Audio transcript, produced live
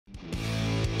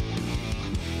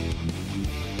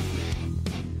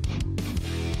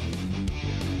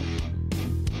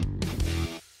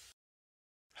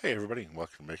Hey everybody, and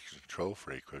welcome to Making Control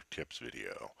for a quick tips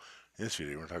video. In this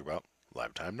video we're going to talk about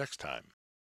live time next time.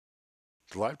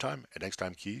 The live time and next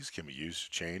time keys can be used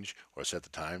to change or set the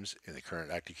times in the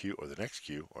current active queue or the next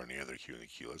queue or any other queue in the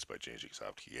queue list by changing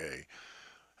soft key A.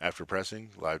 After pressing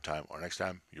live time or next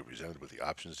time, you're presented with the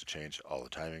options to change all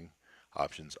the timing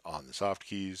options on the soft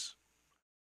keys.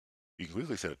 You can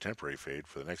quickly set a temporary fade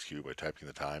for the next queue by typing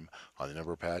the time on the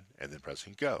number pad and then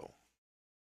pressing go.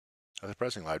 After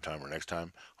pressing live time or next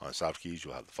time on the soft keys,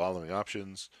 you'll have the following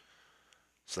options.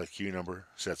 Select queue number,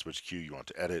 sets which queue you want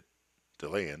to edit.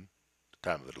 Delay in, the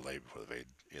time of the delay before the fade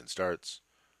in starts.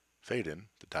 Fade in,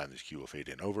 the time this queue will fade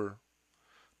in over.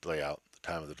 Delay out, the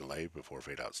time of the delay before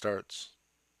fade out starts.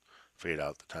 Fade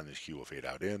out, the time this queue will fade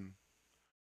out in.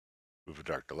 Move and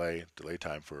dark delay, delay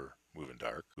time for move and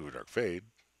dark fade.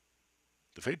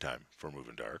 The fade time for move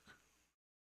and dark.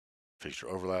 Fixture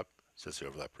overlap, sets the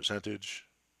overlap percentage.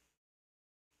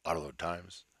 Autoload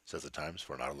times, sets the times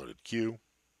for an autoloaded queue.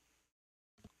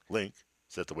 Link,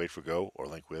 set the wait for go or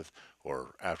link with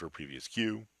or after previous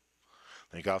queue.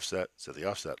 Link offset, set the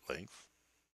offset length.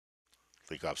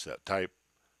 Link offset type,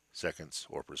 seconds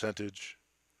or percentage.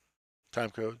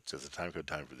 Timecode, sets the timecode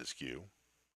time for this queue.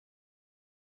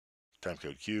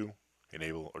 Timecode queue,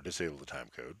 enable or disable the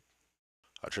timecode.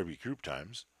 Attribute group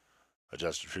times,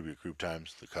 adjust attribute group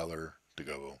times, the color, the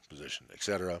go position,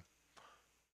 etc.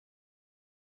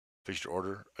 Fixture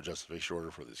order, adjust the fixture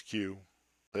order for this queue.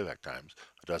 Playback times,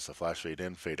 adjust the flash fade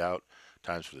in, fade out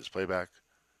times for this playback.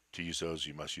 To use those,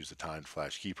 you must use the timed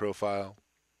flash key profile.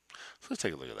 So let's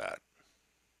take a look at that.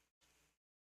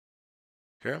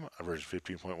 Here I'm on version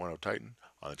 15.1 of Titan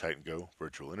on the Titan Go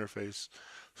virtual interface.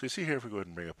 So you see here, if we go ahead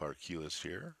and bring up our key list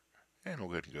here, and we'll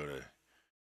go ahead and go to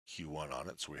Q1 on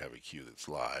it, so we have a queue that's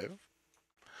live.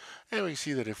 And we can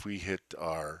see that if we hit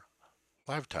our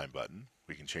live time button,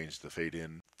 we can change the fade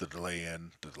in, the delay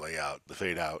out, the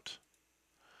fade out,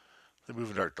 the move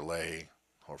and dark delay,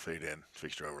 or fade in,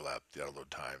 fixture overlap, the autoload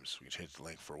times. We can change the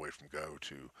link for away from go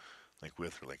to link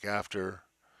with or link after.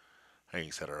 And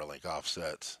you can set our link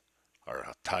offset,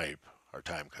 our type, our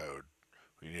time code.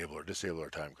 We enable or disable our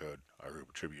time code, our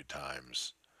group attribute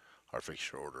times, our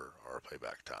fixture order, or our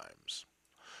playback times.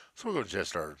 So we'll go and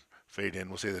test our fade in.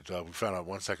 We'll say that we found out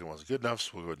 1 second wasn't good enough,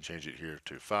 so we'll go ahead and change it here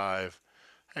to 5.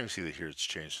 And you see that here it's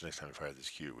changed. So next time we fire this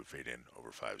queue, it would fade in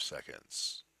over 5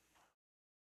 seconds.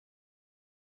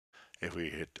 If we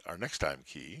hit our next time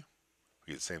key,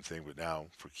 we get the same thing, but now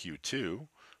for Q2.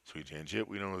 So we change it.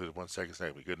 We know that 1 second is not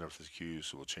going to be good enough for this queue,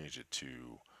 so we'll change it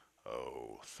to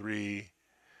 3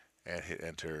 and hit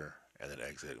enter and then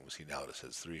exit. And we'll see now that it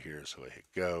says 3 here, so I hit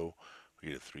go. We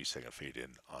get a 3 second fade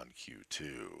in on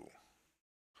Q2.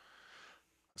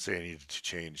 Let's say I needed to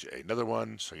change another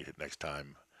one, so you hit next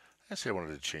time. Let's say I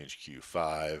wanted to change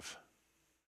Q5.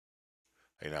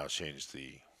 I now change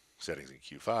the settings in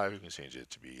Q5. You can change it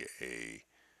to be a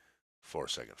 4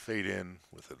 second fade in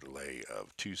with a delay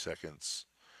of 2 seconds.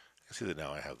 You see that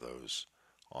now I have those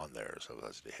on there, so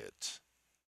that's to hit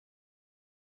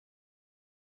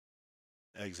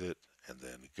exit and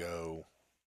then go.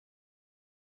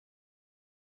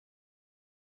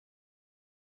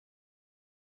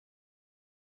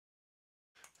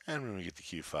 And when we get to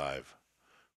Q5,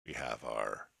 we have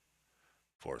our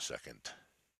 4 second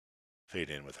fade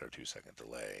in with our 2 second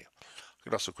delay. I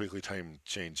could also quickly time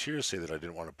change here, say that I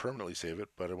didn't want to permanently save it,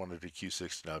 but I wanted the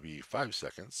Q6 to now be 5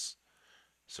 seconds.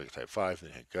 So I can type 5,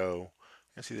 then hit go.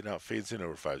 And see that now it fades in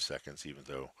over 5 seconds, even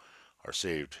though our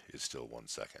saved is still 1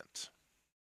 second.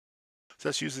 So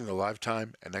that's using the live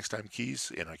time and next time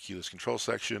keys in our keyless control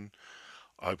section.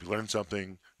 I hope you learned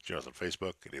something. Join us on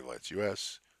Facebook at Avolites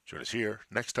US. Join us here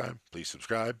next time. Please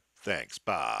subscribe. Thanks.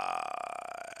 Bye.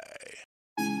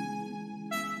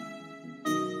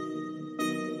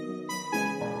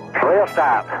 Wheel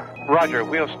stop. Roger,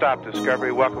 wheel stop,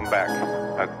 Discovery. Welcome back.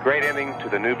 A great ending to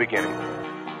the new beginning.